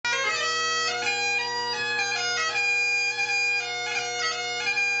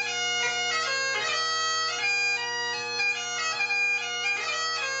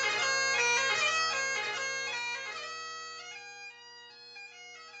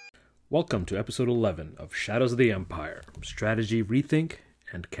Welcome to episode 11 of Shadows of the Empire, Strategy Rethink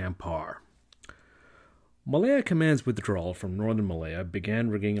and Kampar. Malaya Command's withdrawal from northern Malaya began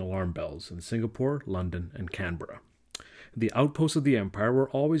ringing alarm bells in Singapore, London, and Canberra. The outposts of the Empire were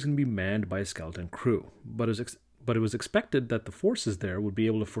always going to be manned by a skeleton crew, but it was expected that the forces there would be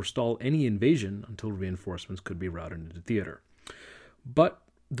able to forestall any invasion until reinforcements could be routed into theater. But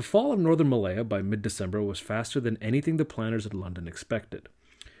the fall of northern Malaya by mid-December was faster than anything the planners at London expected.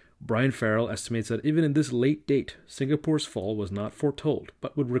 Brian Farrell estimates that even in this late date, Singapore's fall was not foretold,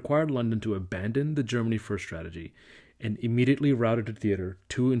 but would require London to abandon the Germany First strategy and immediately route into theater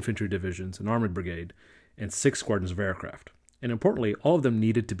 2 infantry divisions, an armored brigade, and 6 squadrons of aircraft. And importantly, all of them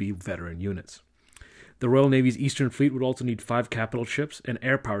needed to be veteran units. The Royal Navy's Eastern Fleet would also need 5 capital ships and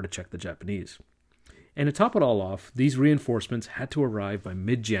air power to check the Japanese. And to top it all off, these reinforcements had to arrive by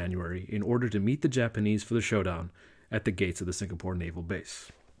mid-January in order to meet the Japanese for the showdown at the gates of the Singapore naval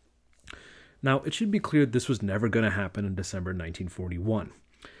base. Now, it should be clear this was never going to happen in December 1941.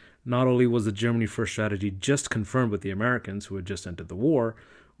 Not only was the Germany First strategy just confirmed with the Americans, who had just entered the war,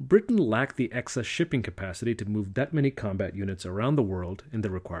 Britain lacked the excess shipping capacity to move that many combat units around the world in the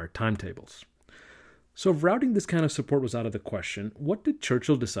required timetables. So if routing this kind of support was out of the question, what did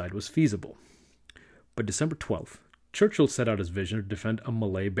Churchill decide was feasible? By December 12th, Churchill set out his vision to defend a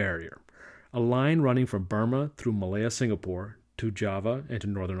Malay barrier, a line running from Burma through Malaya-Singapore to Java and to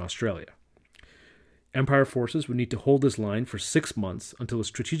northern Australia. Empire forces would need to hold this line for 6 months until a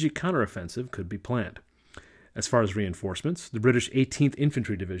strategic counteroffensive could be planned. As far as reinforcements, the British 18th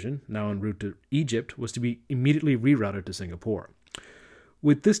Infantry Division, now en route to Egypt, was to be immediately rerouted to Singapore.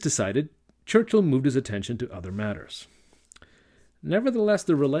 With this decided, Churchill moved his attention to other matters. Nevertheless,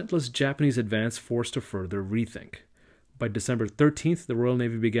 the relentless Japanese advance forced a further rethink. By December 13th, the Royal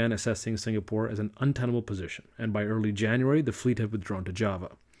Navy began assessing Singapore as an untenable position, and by early January, the fleet had withdrawn to Java.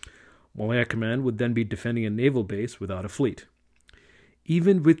 Malaya Command would then be defending a naval base without a fleet.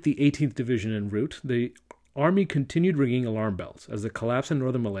 Even with the 18th Division en route, the Army continued ringing alarm bells as the collapse in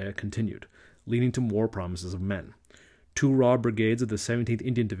northern Malaya continued, leading to more promises of men. 2 raw brigades of the 17th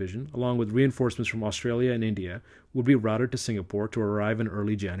Indian Division, along with reinforcements from Australia and India, would be routed to Singapore to arrive in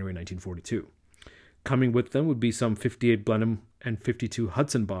early January 1942. Coming with them would be some 58 Blenheim and 52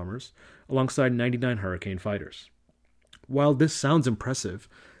 Hudson bombers, alongside 99 Hurricane fighters. While this sounds impressive,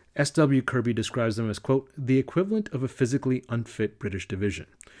 S.W. Kirby describes them as, quote, the equivalent of a physically unfit British division,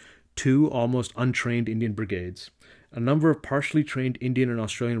 2 almost untrained Indian brigades, a number of partially trained Indian and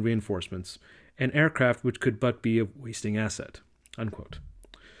Australian reinforcements, and aircraft which could but be a wasting asset, unquote.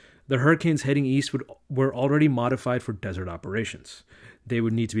 The Hurricanes heading east were already modified for desert operations. They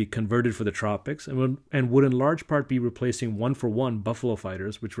would need to be converted for the tropics and would in large part be replacing 1-for-1 Buffalo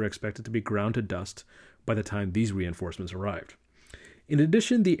fighters, which were expected to be ground to dust by the time these reinforcements arrived. In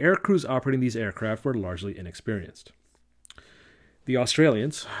addition, the air crews operating these aircraft were largely inexperienced. The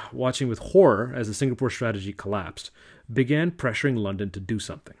Australians, watching with horror as the Singapore strategy collapsed, began pressuring London to do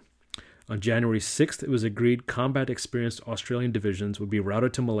something. On January 6th, it was agreed combat-experienced Australian divisions would be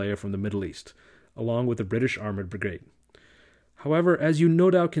routed to Malaya from the Middle East, along with the British Armoured Brigade. However, as you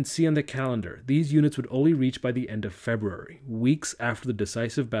no doubt can see on the calendar, these units would only reach by the end of February, weeks after the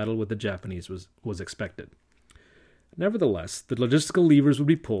decisive battle with the Japanese was expected. Nevertheless, the logistical levers would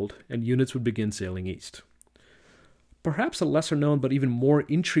be pulled and units would begin sailing east. Perhaps a lesser-known but even more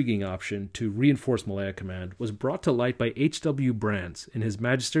intriguing option to reinforce Malaya Command was brought to light by H.W. Brands in his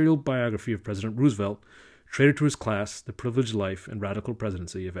magisterial biography of President Roosevelt, Traitor to His Class, The Privileged Life and Radical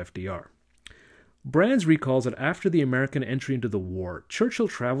Presidency of FDR. Brands recalls that after the American entry into the war, Churchill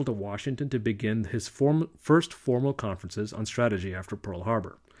traveled to Washington to begin his first formal conferences on strategy after Pearl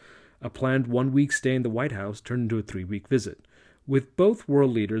Harbor. A planned 1-week stay in the White House turned into a 3-week visit, with both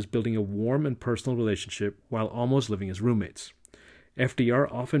world leaders building a warm and personal relationship while almost living as roommates.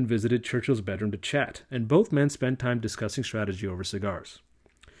 FDR often visited Churchill's bedroom to chat, and both men spent time discussing strategy over cigars.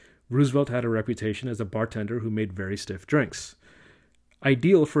 Roosevelt had a reputation as a bartender who made very stiff drinks,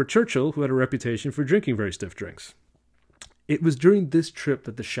 ideal for Churchill, who had a reputation for drinking very stiff drinks. It was during this trip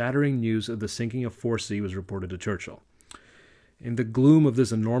that the shattering news of the sinking of 4C was reported to Churchill. In the gloom of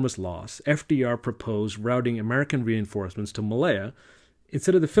this enormous loss, FDR proposed routing American reinforcements to Malaya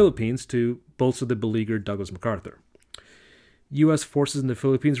instead of the Philippines to bolster the beleaguered Douglas MacArthur. U.S. forces in the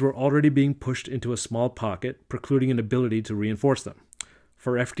Philippines were already being pushed into a small pocket, precluding an ability to reinforce them.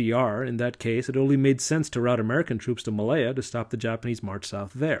 For FDR, in that case, it only made sense to route American troops to Malaya to stop the Japanese march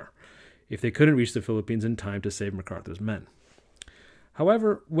south there, if they couldn't reach the Philippines in time to save MacArthur's men.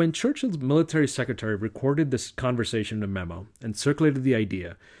 However, when Churchill's military secretary recorded this conversation in a memo and circulated the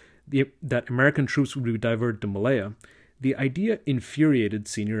idea that American troops would be diverted to Malaya, The idea infuriated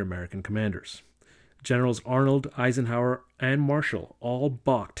senior American commanders. Generals Arnold, Eisenhower, and Marshall all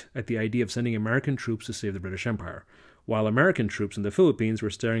balked at the idea of sending American troops to save the British Empire, while American troops in the Philippines were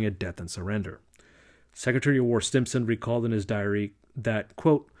staring at death and surrender. Secretary of War Stimson recalled in his diary that,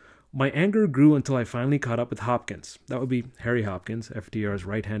 quote, "My anger grew until I finally caught up with Hopkins." That would be Harry Hopkins, FDR's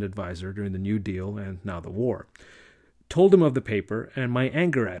right-hand advisor during the New Deal and now the war. "Told him of the paper and my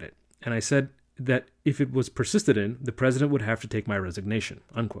anger at it, and I said that if it was persisted in, the president would have to take my resignation,"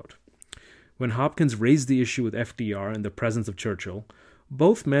 unquote. When Hopkins raised the issue with FDR in the presence of Churchill,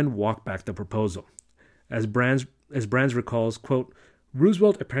 both men walked back the proposal. As Brands recalls, quote,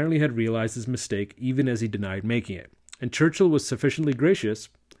 "Roosevelt apparently had realized his mistake even as he denied making it, and Churchill was sufficiently gracious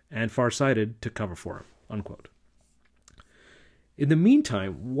and far-sighted to cover for him," unquote. In the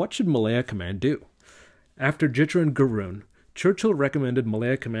meantime, what should Malaya Command do? After Chittor and Garoon, Churchill recommended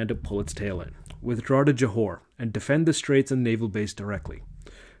Malaya Command to pull its tail in, withdraw to Johor, and defend the straits and naval base directly.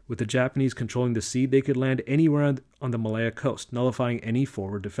 With the Japanese controlling the sea, they could land anywhere on the Malaya coast, nullifying any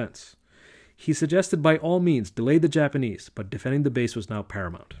forward defense. He suggested by all means delay the Japanese, but defending the base was now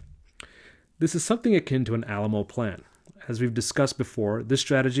paramount. This is something akin to an Alamo plan. As we've discussed before, this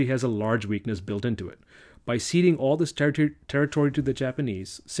strategy has a large weakness built into it. By ceding all this territory to the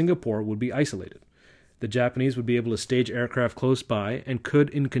Japanese, Singapore would be isolated. The Japanese would be able to stage aircraft close by and could,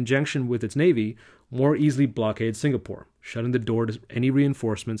 in conjunction with its navy, more easily blockade Singapore, shutting the door to any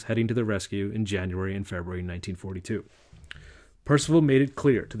reinforcements heading to the rescue in January and February 1942. Percival made it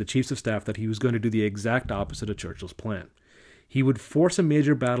clear to the chiefs of staff that he was going to do the exact opposite of Churchill's plan. He would force a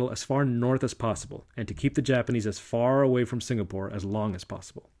major battle as far north as possible, and to keep the Japanese as far away from Singapore as long as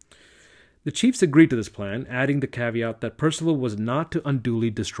possible. The chiefs agreed to this plan, adding the caveat that Percival was not to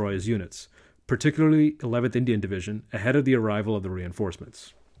unduly destroy his units, particularly 11th Indian Division, ahead of the arrival of the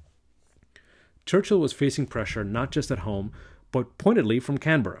reinforcements. Churchill was facing pressure not just at home, but pointedly from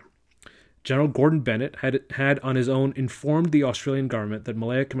Canberra. General Gordon Bennett had on his own informed the Australian government that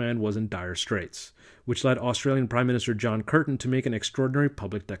Malaya Command was in dire straits, which led Australian Prime Minister John Curtin to make an extraordinary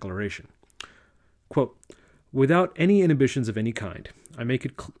public declaration. Quote, "Without any inhibitions of any kind, I make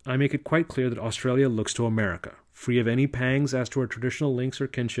it quite clear that Australia looks to America, free of any pangs as to our traditional links or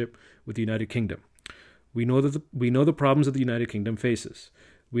kinship with the United Kingdom. We know the problems that the United Kingdom faces.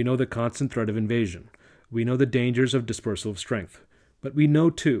 We know the constant threat of invasion. We know the dangers of dispersal of strength. But we know,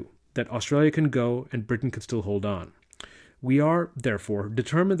 too, that Australia can go and Britain can still hold on. We are, therefore,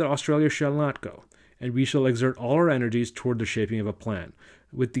 determined that Australia shall not go, and we shall exert all our energies toward the shaping of a plan,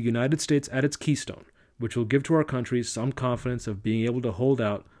 with the United States at its keystone, which will give to our countries some confidence of being able to hold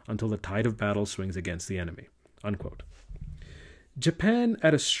out until the tide of battle swings against the enemy." Unquote. Japan,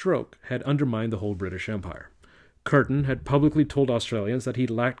 at a stroke, had undermined the whole British Empire. Curtin had publicly told Australians that he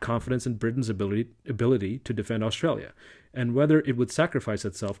lacked confidence in Britain's ability to defend Australia, and whether it would sacrifice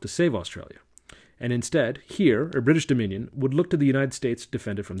itself to save Australia. And instead, here, a British Dominion would look to the United States to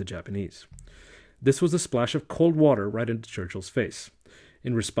defend it from the Japanese. This was a splash of cold water right into Churchill's face.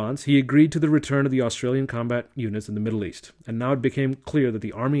 In response, he agreed to the return of the Australian combat units in the Middle East, and now it became clear that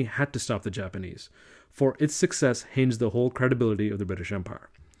the army had to stop the Japanese, for its success hinged the whole credibility of the British Empire.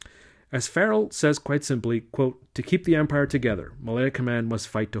 As Farrell says quite simply, quote, "To keep the empire together, Malaya Command must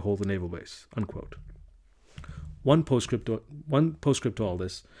fight to hold the naval base," unquote. One postscript to all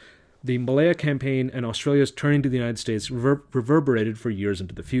this, the Malaya campaign and Australia's turning to the United States reverberated for years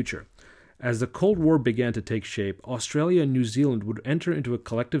into the future. As the Cold War began to take shape, Australia and New Zealand would enter into a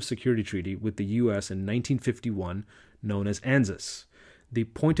collective security treaty with the U.S. in 1951, known as ANZUS. The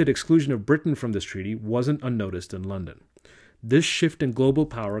pointed exclusion of Britain from this treaty wasn't unnoticed in London. This shift in global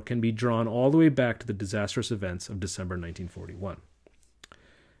power can be drawn all the way back to the disastrous events of December 1941.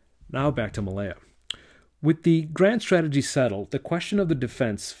 Now back to Malaya. With the grand strategy settled, the question of the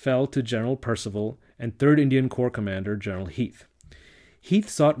defense fell to General Percival and 3rd Indian Corps Commander General Heath. Heath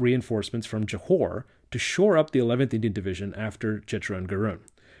sought reinforcements from Johor to shore up the 11th Indian Division after Chittor and Garoon.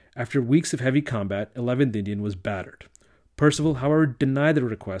 After weeks of heavy combat, 11th Indian was battered. Percival, however, denied the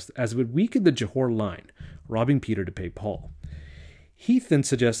request as it would weaken the Johor line, robbing Peter to pay Paul. Heath then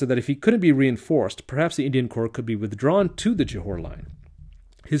suggested that if he couldn't be reinforced, perhaps the Indian Corps could be withdrawn to the Johor line.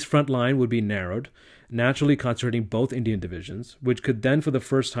 His front line would be narrowed, naturally concentrating both Indian divisions, which could then for the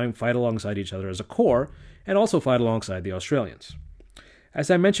first time fight alongside each other as a corps, and also fight alongside the Australians.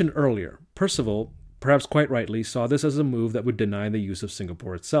 As I mentioned earlier, Percival, perhaps quite rightly, saw this as a move that would deny the use of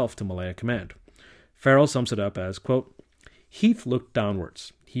Singapore itself to Malaya Command. Farrell sums it up as, quote, "Heath looked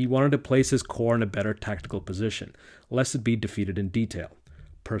downwards. He wanted to place his corps in a better tactical position, lest it be defeated in detail.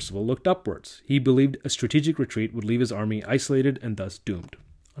 Percival looked upwards. He believed a strategic retreat would leave his army isolated and thus doomed."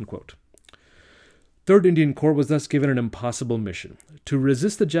 Unquote. 3rd Indian Corps was thus given an impossible mission: to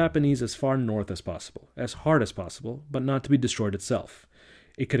resist the Japanese as far north as possible, as hard as possible, but not to be destroyed itself.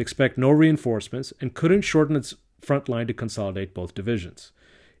 It could expect no reinforcements and couldn't shorten its front line to consolidate both divisions.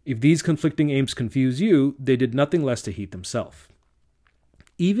 If these conflicting aims confuse you, they did nothing less to Heath himself.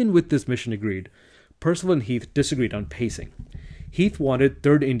 Even with this mission agreed, Percival and Heath disagreed on pacing. Heath wanted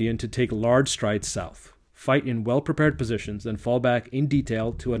 3rd Indian to take large strides south, fight in well-prepared positions, then fall back in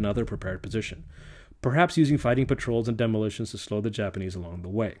detail to another prepared position, perhaps using fighting patrols and demolitions to slow the Japanese along the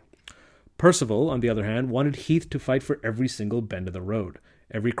way. Percival, on the other hand, wanted Heath to fight for every single bend of the road,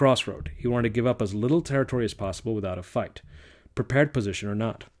 every crossroad. He wanted to give up as little territory as possible without a fight, prepared position or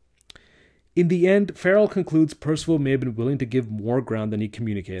not. In the end, Farrell concludes Percival may have been willing to give more ground than he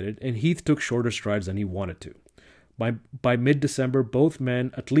communicated, and Heath took shorter strides than he wanted to. By mid-December, both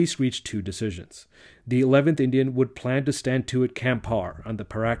men at least reached 2 decisions. The 11th Indian would plan to stand to at Kampar on the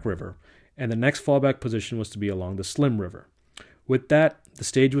Perak River, and the next fallback position was to be along the Slim River. With that, the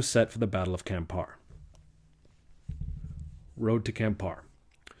stage was set for the Battle of Kampar. Road to Kampar.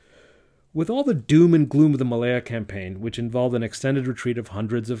 With all the doom and gloom of the Malaya campaign, which involved an extended retreat of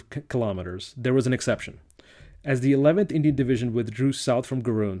hundreds of kilometers, there was an exception. As the 11th Indian Division withdrew south from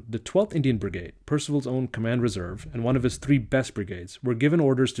Garoon, the 12th Indian Brigade, Percival's own command reserve, and one of his 3 best brigades, were given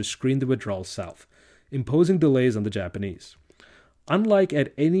orders to screen the withdrawal south, imposing delays on the Japanese. Unlike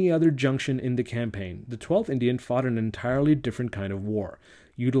at any other junction in the campaign, the 12th Indian fought an entirely different kind of war,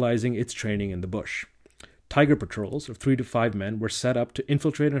 utilizing its training in the bush. Tiger patrols of 3 to 5 men were set up to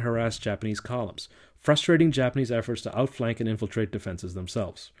infiltrate and harass Japanese columns, frustrating Japanese efforts to outflank and infiltrate defenses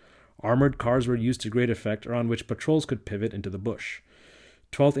themselves. Armored cars were used to great effect, around which patrols could pivot into the bush.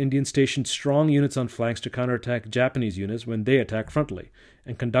 12th Indian stationed strong units on flanks to counterattack Japanese units when they attacked frontally,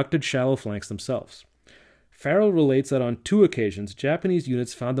 and conducted shallow flanks themselves. Farrell relates that on 2 occasions, Japanese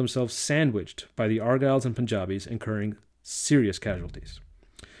units found themselves sandwiched by the Argylls and Punjabis, incurring serious casualties.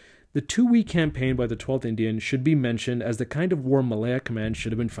 The 2-week campaign by the 12th Indian should be mentioned as the kind of war Malaya Command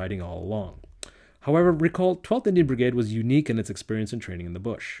should have been fighting all along. However, recall 12th Indian Brigade was unique in its experience and training in the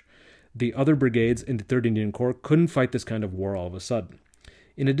bush. The other brigades in the 3rd Indian Corps couldn't fight this kind of war all of a sudden.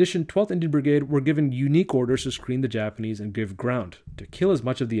 In addition, 12th Indian Brigade were given unique orders to screen the Japanese and give ground, to kill as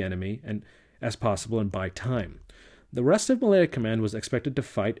much of the enemy as possible and buy time. The rest of Malaya Command was expected to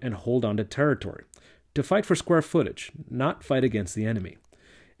fight and hold on to territory, to fight for square footage, not fight against the enemy,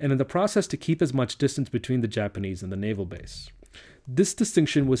 and in the process to keep as much distance between the Japanese and the naval base. This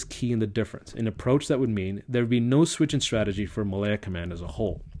distinction was key in the difference, an approach that would mean there would be no switch in strategy for Malaya Command as a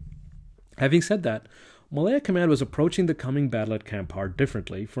whole. Having said that, Malaya Command was approaching the coming battle at Kampar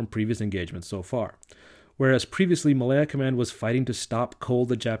differently from previous engagements so far. Whereas previously Malaya Command was fighting to stop cold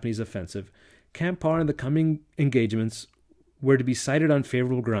the Japanese offensive, Kampar and the coming engagements were to be sighted on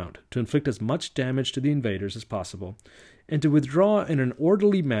favorable ground, to inflict as much damage to the invaders as possible, and to withdraw in an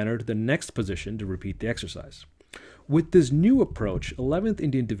orderly manner to the next position to repeat the exercise. With this new approach, 11th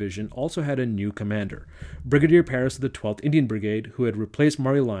Indian Division also had a new commander, Brigadier Paris of the 12th Indian Brigade, who had replaced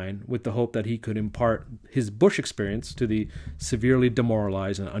Murray Lyon with the hope that he could impart his bush experience to the severely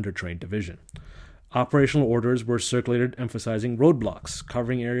demoralized and undertrained division. Operational orders were circulated emphasizing roadblocks,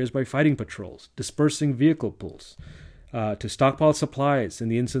 covering areas by fighting patrols, dispersing vehicle pools, to stockpile supplies in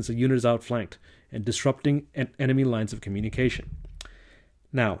the instance a unit is outflanked, and disrupting enemy lines of communication.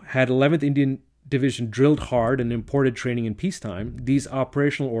 Now, had 11th Indian Division drilled hard and imported training in peacetime, these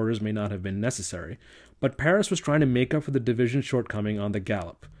operational orders may not have been necessary, but Paris was trying to make up for the division's shortcoming on the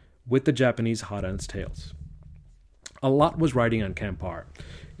gallop, with the Japanese hot on its tails. A lot was riding on Kampar.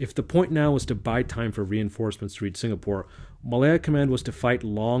 If the point now was to buy time for reinforcements to reach Singapore, Malaya Command was to fight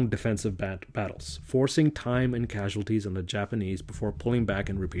long defensive battles, forcing time and casualties on the Japanese before pulling back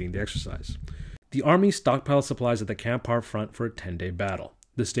and repeating the exercise. The army stockpiled supplies at the Kampar front for a 10-day battle.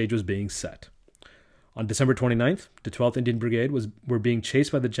 The stage was being set. On December 29th, the 12th Indian Brigade were being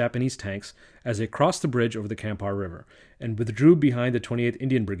chased by the Japanese tanks as they crossed the bridge over the Kampar River and withdrew behind the 28th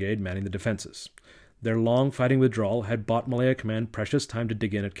Indian Brigade manning the defenses. Their long fighting withdrawal had bought Malaya Command precious time to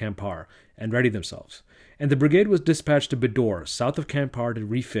dig in at Kampar and ready themselves, and the brigade was dispatched to Bidor, south of Kampar, to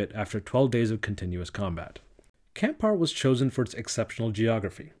refit after 12 days of continuous combat. Kampar was chosen for its exceptional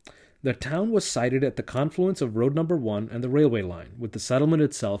geography. The town was sited at the confluence of Road No. 1 and the railway line, with the settlement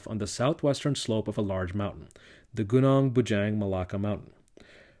itself on the southwestern slope of a large mountain, the Gunung Bujang Malaka Mountain.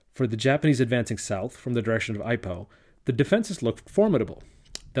 For the Japanese advancing south from the direction of Ipoh, the defenses looked formidable.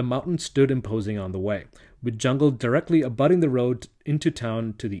 The mountain stood imposing on the way, with jungle directly abutting the road into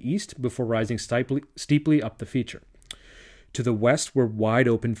town to the east before rising steeply up the feature. To the west were wide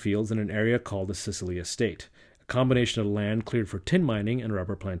open fields in an area called the Sicily Estate, a combination of land cleared for tin mining and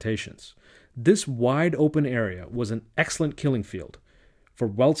rubber plantations. This wide open area was an excellent killing field for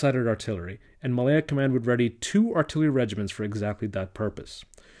well-sighted artillery, and Malaya Command would ready 2 artillery regiments for exactly that purpose.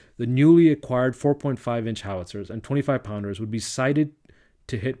 The newly acquired 4.5-inch howitzers and 25-pounders would be sighted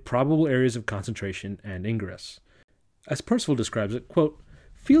to hit probable areas of concentration and ingress. As Percival describes it, quote,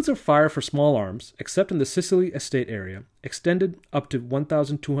 "Fields of fire for small arms, except in the Sicily estate area, extended up to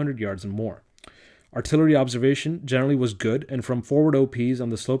 1,200 yards and more. Artillery observation generally was good, and from forward OPs on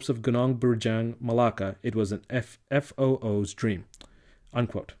the slopes of Gunung Berjang, Malacca, it was an FOO's dream."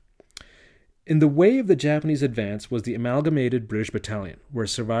 Unquote. In the way of the Japanese advance was the amalgamated British battalion, where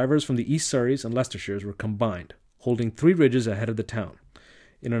survivors from the East Surreys and Leicestershires were combined, holding 3 ridges ahead of the town.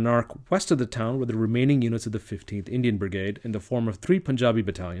 In an arc west of the town were the remaining units of the 15th Indian Brigade in the form of 3 Punjabi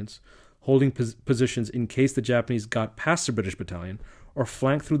battalions, holding positions in case the Japanese got past the British battalion or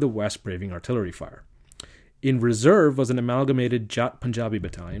flanked through the west braving artillery fire. In reserve was an amalgamated Jat Punjabi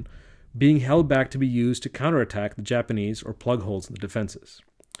battalion, being held back to be used to counterattack the Japanese or plug holes in the defenses.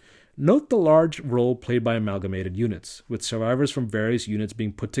 Note the large role played by amalgamated units, with survivors from various units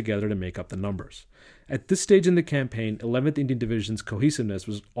being put together to make up the numbers. At this stage in the campaign, 11th Indian Division's cohesiveness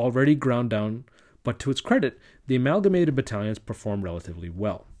was already ground down, but to its credit, the amalgamated battalions performed relatively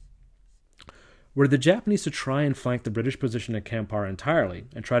well. Were the Japanese to try and flank the British position at Kampar entirely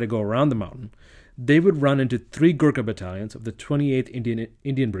and try to go around the mountain, they would run into 3 Gurkha battalions of the 28th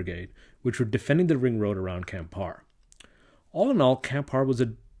Indian Brigade, which were defending the ring road around Kampar. All in all, Kampar was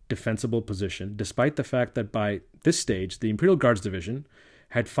a defensible position, despite the fact that by this stage the Imperial Guards Division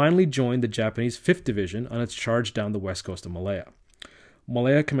had finally joined the Japanese 5th Division on its charge down the west coast of Malaya.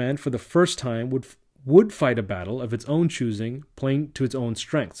 Malaya Command, for the first time, would fight a battle of its own choosing, playing to its own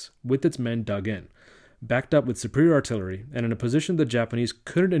strengths, with its men dug in, backed up with superior artillery, and in a position the Japanese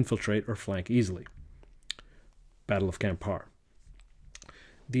couldn't infiltrate or flank easily. Battle of Kampar.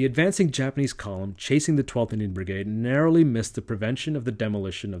 The advancing Japanese column chasing the 12th Indian Brigade narrowly missed the prevention of the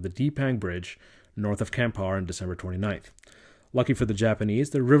demolition of the Dipang Bridge north of Kampar on December 29th. Lucky for the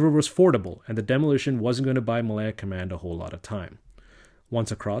Japanese, the river was fordable, and the demolition wasn't going to buy Malaya Command a whole lot of time.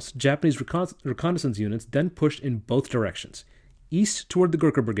 Once across, Japanese reconnaissance units then pushed in both directions, east toward the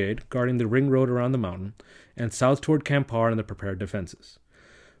Gurkha Brigade, guarding the ring road around the mountain, and south toward Kampar and the prepared defenses.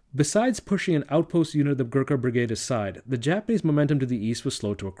 Besides pushing an outpost unit of the Gurkha Brigade aside, the Japanese momentum to the east was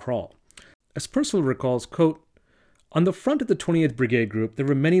slow to a crawl. As Percival recalls, quote, "On the front of the 28th Brigade group, there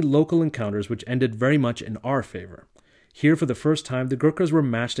were many local encounters which ended very much in our favor. Here, for the first time, the Gurkhas were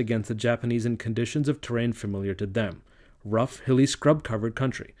matched against the Japanese in conditions of terrain familiar to them, rough, hilly, scrub-covered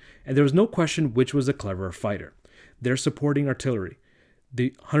country, and there was no question which was the cleverer fighter. Their supporting artillery,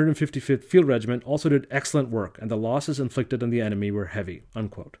 the 155th Field Regiment, also did excellent work, and the losses inflicted on the enemy were heavy."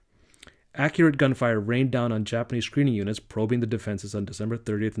 Unquote. Accurate gunfire rained down on Japanese screening units probing the defenses on December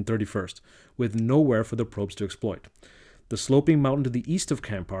 30th and 31st, with nowhere for the probes to exploit. The sloping mountain to the east of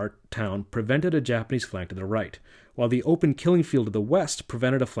Kampar town prevented a Japanese flank to the right, while the open killing field to the west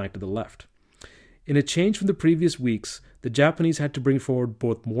prevented a flank to the left. In a change from the previous weeks, the Japanese had to bring forward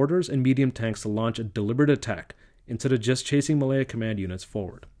both mortars and medium tanks to launch a deliberate attack, instead of just chasing Malaya Command units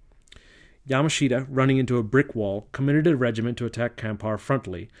forward. Yamashita, running into a brick wall, committed a regiment to attack Kampar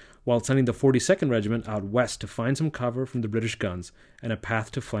frontally, while sending the 42nd Regiment out west to find some cover from the British guns and a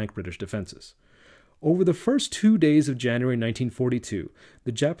path to flank British defenses. Over the first 2 days of January 1942,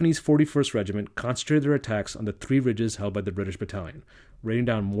 the Japanese 41st Regiment concentrated their attacks on the 3 ridges held by the British battalion, raining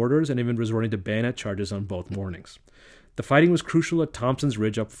down mortars and even resorting to bayonet charges on both mornings. The fighting was crucial at Thompson's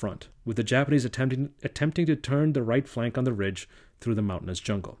Ridge up front, with the Japanese attempting to turn the right flank on the ridge through the mountainous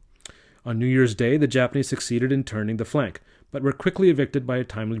jungle. On New Year's Day, the Japanese succeeded in turning the flank, but were quickly evicted by a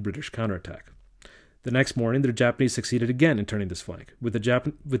timely British counterattack. The next morning, the Japanese succeeded again in turning this flank, with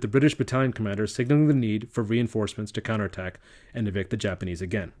the British battalion commander signaling the need for reinforcements to counterattack and evict the Japanese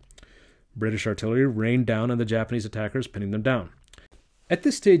again. British artillery rained down on the Japanese attackers, pinning them down. At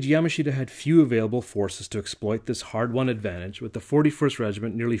this stage, Yamashita had few available forces to exploit this hard-won advantage, with the 41st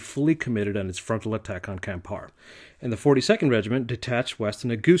Regiment nearly fully committed on its frontal attack on Kampar, and the 42nd Regiment detached west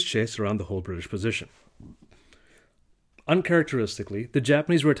in a goose chase around the whole British position. Uncharacteristically, the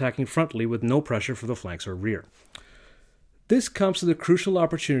Japanese were attacking frontally with no pressure for the flanks or rear. This comes to the crucial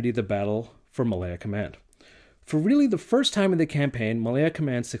opportunity of the battle for Malaya Command. For really the first time in the campaign, Malaya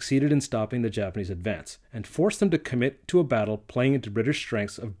Command succeeded in stopping the Japanese advance, and forced them to commit to a battle playing into British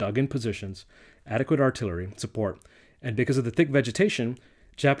strengths of dug-in positions, adequate artillery support, and because of the thick vegetation,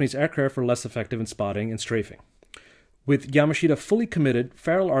 Japanese aircraft were less effective in spotting and strafing. With Yamashita fully committed,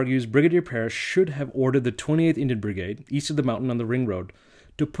 Farrell argues Brigadier Parrish should have ordered the 28th Indian Brigade, east of the mountain on the ring road,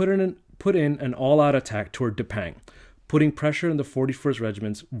 to put in an all-out attack toward Dipang, putting pressure on the 41st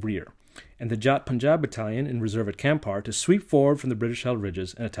Regiment's rear, and the Jat Punjab Battalion in reserve at Kampar to sweep forward from the British-held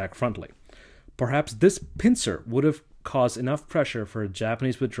ridges and attack frontally. Perhaps this pincer would have caused enough pressure for a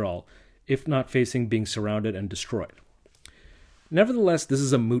Japanese withdrawal, if not facing being surrounded and destroyed. Nevertheless, this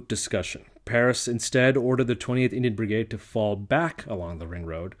is a moot discussion. Paris instead ordered the 28th Indian Brigade to fall back along the Ring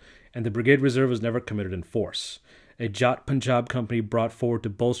Road, and the brigade reserve was never committed in force. A Jat Punjab company brought forward to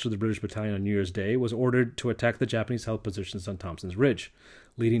bolster the British battalion on New Year's Day was ordered to attack the Japanese-held positions on Thompson's Ridge,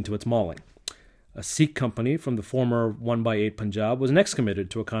 leading to its mauling. A Sikh company from the former 1/8 Punjab was next committed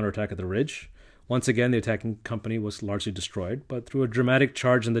to a counterattack at the ridge. Once again, the attacking company was largely destroyed, but through a dramatic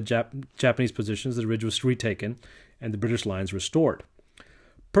charge in the Japanese positions, the ridge was retaken and the British lines restored.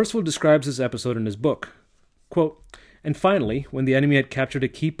 Percival describes this episode in his book. Quote, "And finally, when the enemy had captured a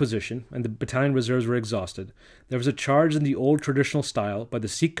key position and the battalion reserves were exhausted, there was a charge in the old traditional style by the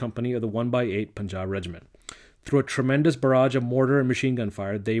Sikh company of the 1/8 Punjab Regiment. Through a tremendous barrage of mortar and machine gun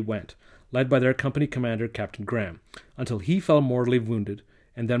fire they went, led by their company commander, Captain Graham, until he fell mortally wounded,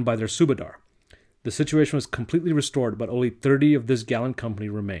 and then by their subadar. The situation was completely restored, but only 30 of this gallant company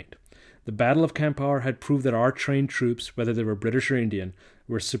remained. The Battle of Kampar had proved that our trained troops, whether they were British or Indian,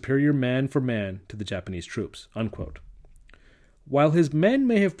 were superior man for man to the Japanese troops." Unquote. While his men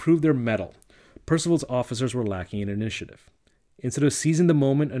may have proved their mettle, Percival's officers were lacking in initiative. Instead of seizing the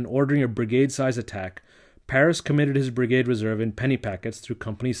moment and ordering a brigade-size attack, Paris committed his brigade reserve in penny packets through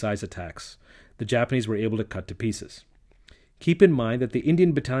company-size attacks. The Japanese were able to cut to pieces. Keep in mind that the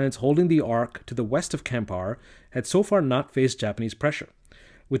Indian battalions holding the arc to the west of Kampar had so far not faced Japanese pressure,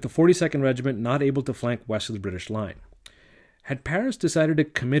 with the 42nd Regiment not able to flank west of the British line. Had Paris decided to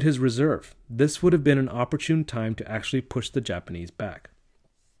commit his reserve, this would have been an opportune time to actually push the Japanese back.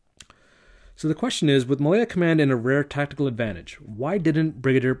 So the question is, with Malaya Command in a rare tactical advantage, why didn't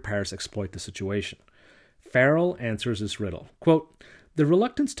Brigadier Paris exploit the situation? Farrell answers this riddle. Quote, "The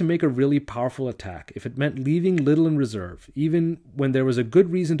reluctance to make a really powerful attack, if it meant leaving little in reserve, even when there was a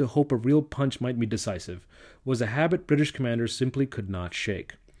good reason to hope a real punch might be decisive, was a habit British commanders simply could not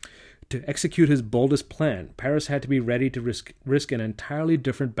shake. To execute his boldest plan, Paris had to be ready to risk an entirely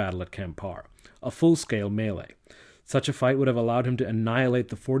different battle at Kampar, a full-scale melee. Such a fight would have allowed him to annihilate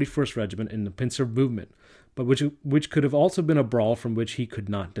the 41st Regiment in the pincer movement, but which could have also been a brawl from which he could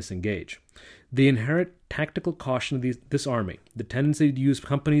not disengage. The inherent tactical caution of this army, the tendency to use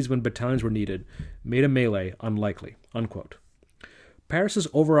companies when battalions were needed, made a melee unlikely." Unquote. Paris's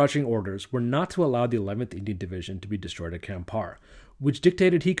overarching orders were not to allow the 11th Indian Division to be destroyed at Kampar, which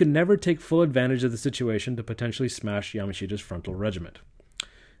dictated he could never take full advantage of the situation to potentially smash Yamashita's frontal regiment.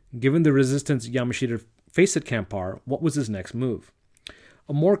 Given the resistance Yamashita faced at Kampar, what was his next move?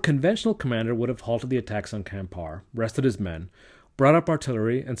 A more conventional commander would have halted the attacks on Kampar, rested his men, brought up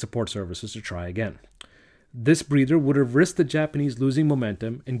artillery and support services to try again. This breather would have risked the Japanese losing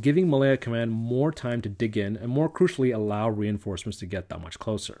momentum and giving Malaya Command more time to dig in and, more crucially, allow reinforcements to get that much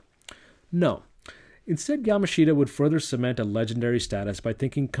closer. No. Instead, Yamashita would further cement a legendary status by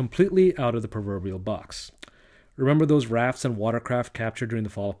thinking completely out of the proverbial box. Remember those rafts and watercraft captured during the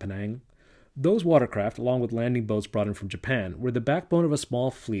fall of Penang? Those watercraft, along with landing boats brought in from Japan, were the backbone of a small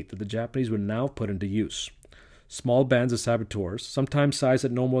fleet that the Japanese would now put into use. Small bands of saboteurs, sometimes sized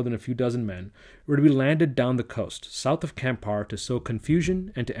at no more than a few dozen men, were to be landed down the coast, south of Kampar, to sow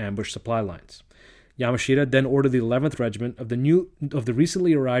confusion and to ambush supply lines. Yamashita then ordered the 11th Regiment of the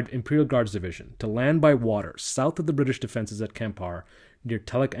recently arrived Imperial Guards Division to land by water south of the British defenses at Kampar, near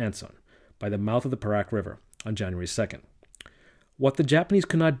Teluk Anson, by the mouth of the Perak River, on January 2nd. What the Japanese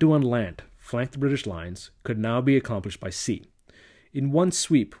could not do on land, flank the British lines, could now be accomplished by sea. In one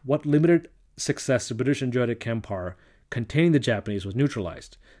sweep, what limited success the British enjoyed at Kampar containing the Japanese was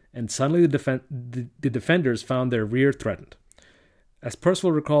neutralized, and suddenly the defenders found their rear threatened. As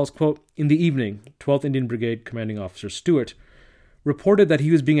Percival recalls, quote, "In the evening, 12th Indian Brigade Commanding Officer Stewart reported that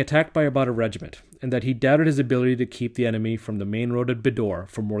he was being attacked by about a regiment, and that he doubted his ability to keep the enemy from the main road at Bidor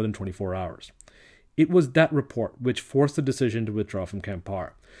for more than 24 hours. It was that report which forced the decision to withdraw from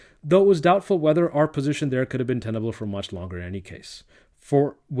Kampar, though it was doubtful whether our position there could have been tenable for much longer in any case.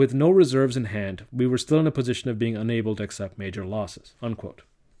 For with no reserves in hand, we were still in a position of being unable to accept major losses." Unquote.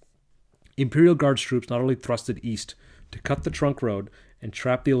 Imperial Guards troops not only thrusted east to cut the trunk road and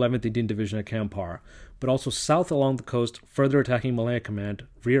trap the 11th Indian Division at Kampar, but also south along the coast, further attacking Malaya Command,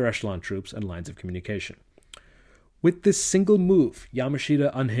 rear echelon troops, and lines of communication. With this single move,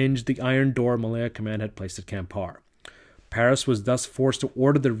 Yamashita unhinged the iron door Malaya Command had placed at Kampar. Paris was thus forced to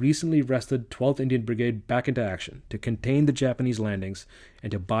order the recently rested 12th Indian Brigade back into action to contain the Japanese landings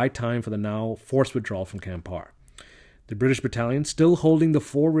and to buy time for the now forced withdrawal from Kampar. The British battalion, still holding the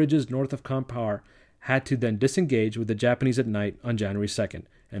 4 ridges north of Kampar, had to then disengage with the Japanese at night on January 2nd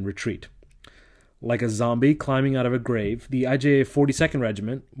and retreat. Like a zombie climbing out of a grave, the IJA 42nd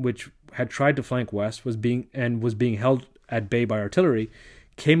Regiment, which had tried to flank west, was being held at bay by artillery,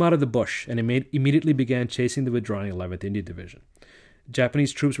 came out of the bush and immediately began chasing the withdrawing 11th Indian Division.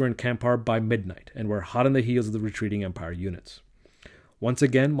 Japanese troops were in Kampar by midnight and were hot on the heels of the retreating Empire units. Once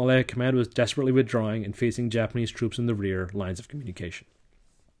again, Malaya Command was desperately withdrawing and facing Japanese troops in the rear lines of communication.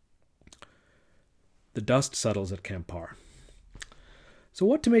 The dust settles at Kampar. So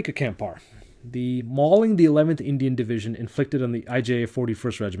what to make of Kampar? The mauling the 11th Indian Division inflicted on the IJA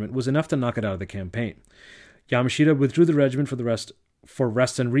 41st Regiment was enough to knock it out of the campaign. Yamashita withdrew the regiment for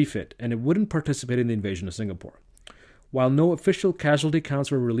rest and refit, and it wouldn't participate in the invasion of Singapore. While no official casualty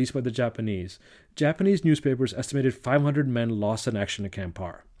counts were released by the Japanese newspapers estimated 500 men lost in action at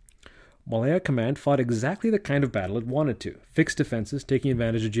Kampar. Malaya Command fought exactly the kind of battle it wanted to, fixed defenses taking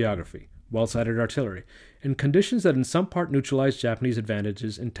advantage of geography, well-sighted artillery, and conditions that in some part neutralized Japanese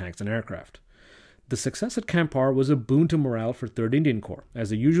advantages in tanks and aircraft. The success at Kampar was a boon to morale for 3rd Indian Corps, as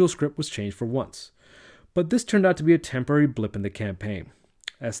the usual script was changed for once. But this turned out to be a temporary blip in the campaign.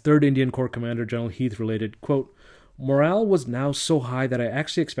 As 3rd Indian Corps Commander General Heath related, quote, "Morale was now so high that I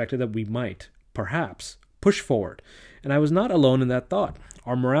actually expected that we might, perhaps, push forward, and I was not alone in that thought.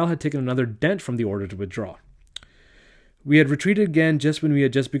 Our morale had taken another dent from the order to withdraw. We had retreated again just when we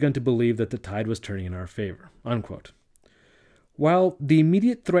had just begun to believe that the tide was turning in our favor." Unquote. While the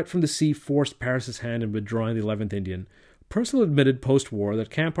immediate threat from the sea forced Paris's hand in withdrawing the 11th Indian, Purcell admitted post-war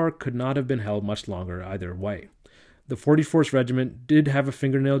that Kampar could not have been held much longer either way. The 44th Regiment did have a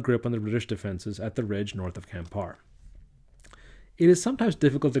fingernail grip on the British defenses at the ridge north of Kampar. It is sometimes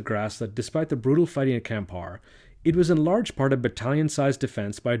difficult to grasp that despite the brutal fighting at Kampar, it was in large part a battalion-sized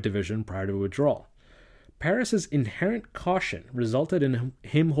defense by a division prior to a withdrawal. Paris's inherent caution resulted in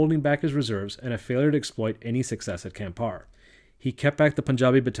him holding back his reserves and a failure to exploit any success at Kampar. He kept back the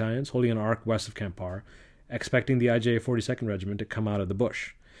Punjabi battalions holding an arc west of Kampar, expecting the IJA 42nd Regiment to come out of the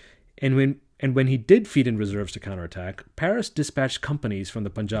bush. And when he did feed in reserves to counterattack, Paris dispatched companies from the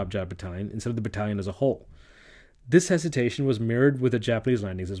Punjab Jat Battalion instead of the battalion as a whole. This hesitation was mirrored with the Japanese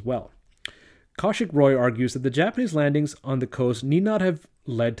landings as well. Kaushik Roy argues that the Japanese landings on the coast need not have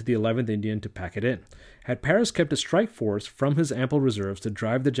led to the 11th Indian to pack it in, had Paris kept a strike force from his ample reserves to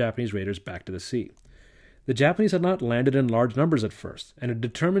drive the Japanese raiders back to the sea. The Japanese had not landed in large numbers at first, and a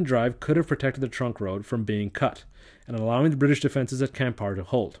determined drive could have protected the trunk road from being cut, and allowing the British defenses at Kampar to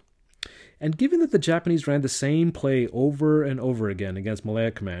hold. And given that the Japanese ran the same play over and over again against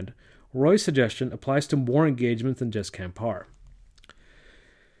Malaya Command, Roy's suggestion applies to more engagements than just Kampar.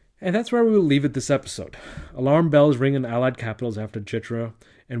 And that's where we will leave it this episode. Alarm bells ring in Allied capitals after Chitra,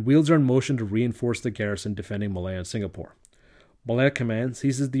 and wheels are in motion to reinforce the garrison defending Malaya and Singapore. Malaya Command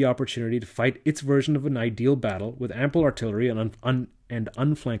seizes the opportunity to fight its version of an ideal battle with ample artillery and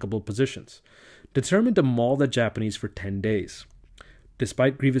unflankable positions, determined to maul the Japanese for 10 days.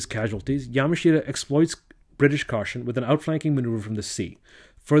 Despite grievous casualties, Yamashita exploits British caution with an outflanking maneuver from the sea,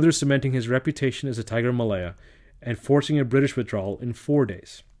 further cementing his reputation as a Tiger Malaya and forcing a British withdrawal in 4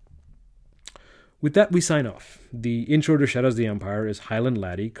 days. With that, we sign off. The intro to Shadows of the Empire is Highland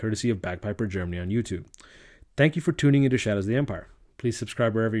Laddie, courtesy of Bagpiper Germany on YouTube. Thank you for tuning into Shadows of the Empire. Please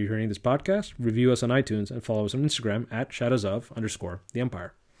subscribe wherever you're hearing this podcast, review us on iTunes, and follow us on Instagram at shadows_of_the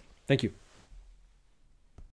Empire. Thank you.